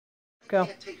Go.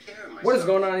 What is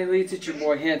going on, elites? It's your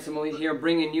boy Handsome Elite here,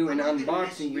 bringing you an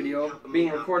unboxing video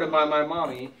being recorded by my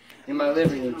mommy in my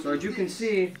living room. So as you can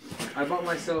see, I bought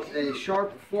myself a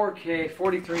Sharp 4K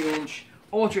 43-inch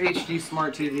Ultra HD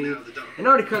Smart TV, and I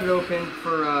already cut it open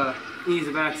for ease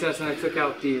of access, and I took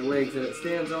out the legs that it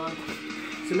stands on.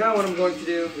 So now what I'm going to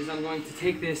do is I'm going to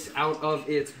take this out of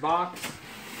its box.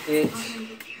 It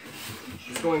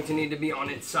is going to need to be on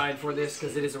its side for this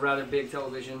because it is a rather big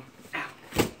television.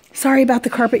 Sorry about the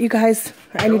carpet, you guys.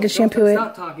 I need to shampoo it.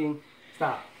 Stop talking.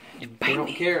 Stop. I don't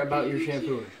care about your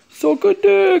shampoo. So good,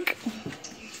 Dick.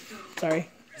 Sorry.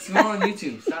 It's not on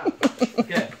YouTube. Stop.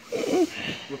 Okay.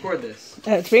 Record this.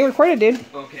 It's being recorded, dude.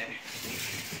 Okay.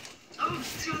 Oh,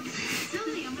 so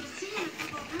silly. I'm going to see you in a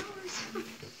couple of hours.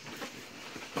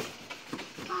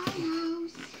 Bye,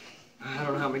 house. I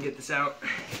don't know how I'm going to get this out.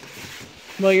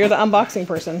 Well, you're the unboxing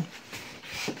person.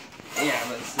 Yeah,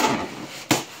 let's see.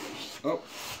 Oh.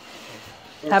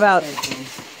 How about...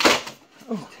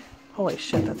 Oh, holy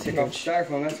shit, that's Take huge. off the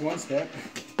styrofoam, that's one step.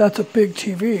 That's a big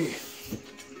TV.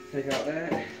 Take out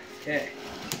that. Okay.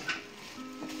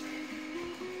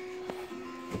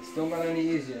 Still not any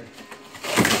easier.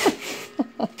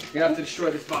 We have to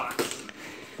destroy this box.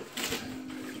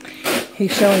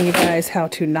 He's showing you guys how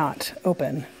to not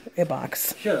open a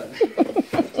box. Shut up.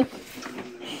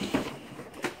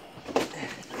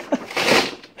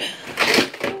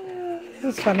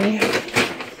 That's funny.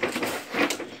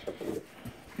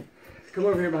 Come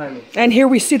over here behind me. And here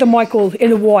we see the Michael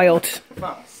in the wild.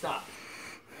 Mom, stop.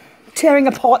 Tearing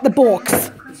apart the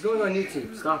box. It's going on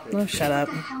YouTube. Stop it. Oh, shut up.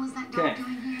 Okay.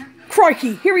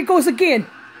 Crikey, here he goes again.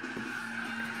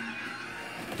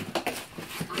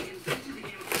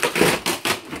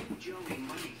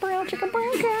 Brown chicken,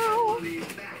 brown cow.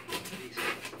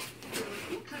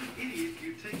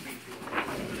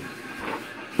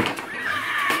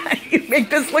 You make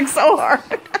this look so hard.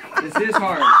 This is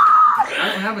hard. I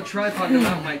don't have a tripod to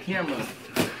mount my camera.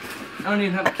 I don't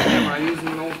even have a camera. I'm using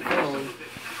an old phone.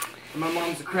 And my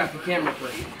mom's a crappy camera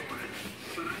person.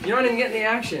 You're not even getting the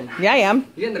action. Yeah, I am.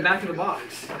 You're getting the back of the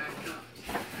box.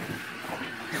 Okay.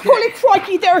 Holy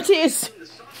crikey, there it is.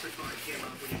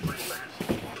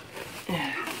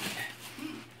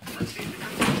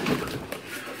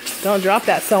 Don't drop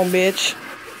that son bitch.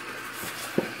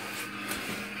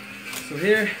 So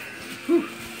here, whew,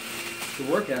 the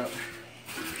workout.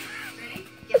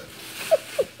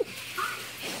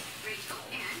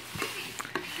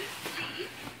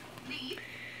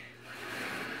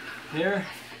 Here.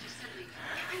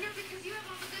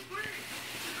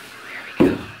 There we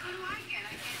go.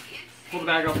 Pull the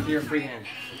bag off with your free hand.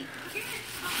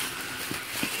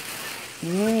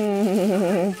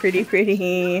 Pretty, pretty.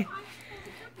 Here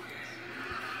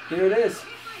it is.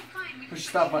 Push the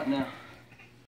stop button now.